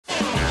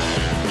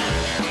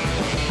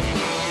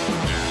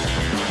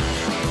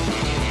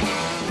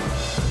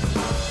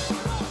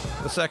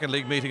second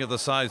league meeting of the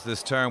sides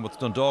this term, with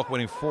Dundalk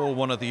winning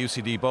 4-1 at the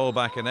UCD Bowl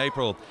back in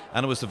April.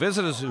 And it was the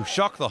visitors who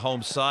shocked the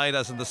home side,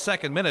 as in the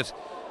second minute,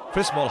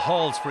 Chris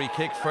Mulhall's free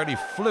kick fairly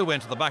flew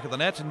into the back of the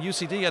net and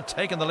UCD had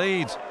taken the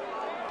lead.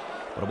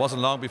 But it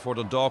wasn't long before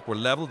Dundalk were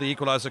level, the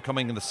equaliser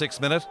coming in the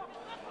 6th minute.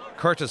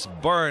 Curtis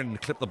Byrne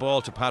clipped the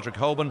ball to Patrick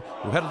Hoban,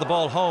 who headed the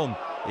ball home,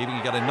 leaving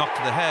he got a knock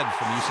to the head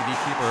from UCD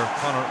keeper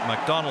Conor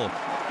MacDonald,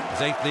 his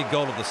 8th league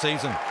goal of the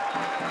season.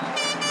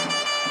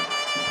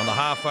 On the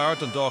half hour,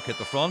 Dundalk hit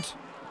the front.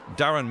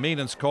 Darren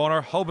Meenan's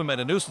corner, Hoban made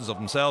a nuisance of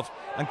himself,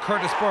 and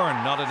Curtis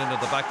Byrne nodded into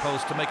the back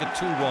post to make it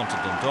 2-1 to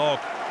Dundalk.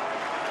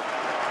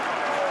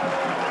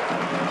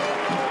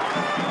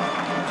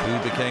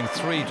 2 became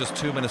 3 just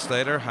 2 minutes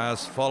later,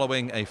 as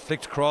following a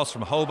flicked cross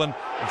from Hoban,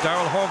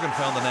 Daryl Horgan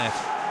found the net.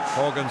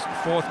 Horgan's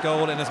 4th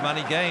goal in as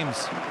many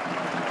games.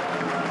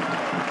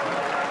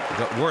 It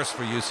got worse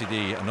for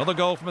UCD. Another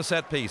goal from a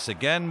set piece.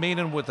 Again,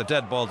 Meenan with the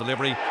dead ball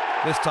delivery,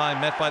 this time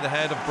met by the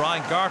head of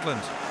Brian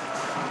Gartland.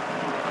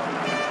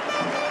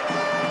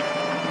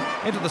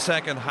 Into the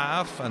second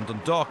half, and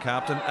Dundalk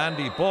captain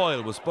Andy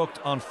Boyle was booked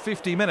on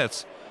 50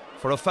 minutes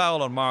for a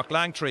foul on Mark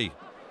Langtree.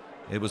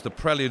 It was the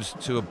prelude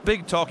to a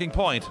big talking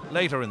point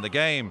later in the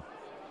game.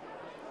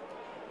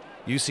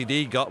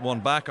 UCD got one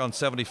back on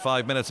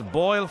 75 minutes.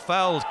 Boyle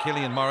fouled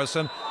Killian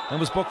Morrison and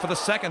was booked for the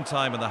 2nd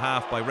time in the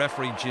half by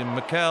referee Jim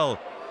McKell,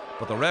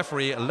 but the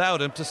referee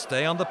allowed him to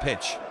stay on the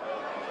pitch.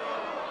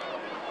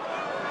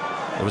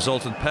 The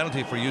resultant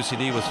penalty for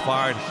UCD was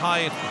fired high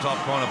into the top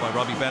corner by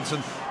Robbie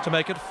Benson to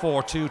make it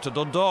 4-2 to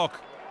Dundalk.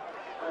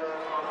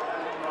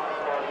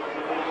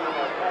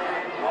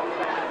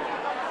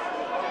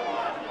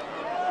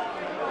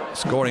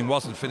 Scoring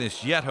wasn't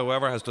finished yet,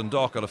 however, as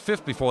Dundalk got a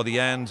 5th before the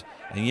end,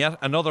 and yet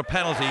another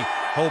penalty,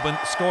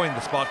 Hoban scoring the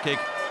spot kick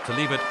to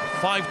leave it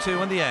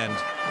 5-2 in the end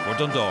for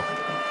Dundalk.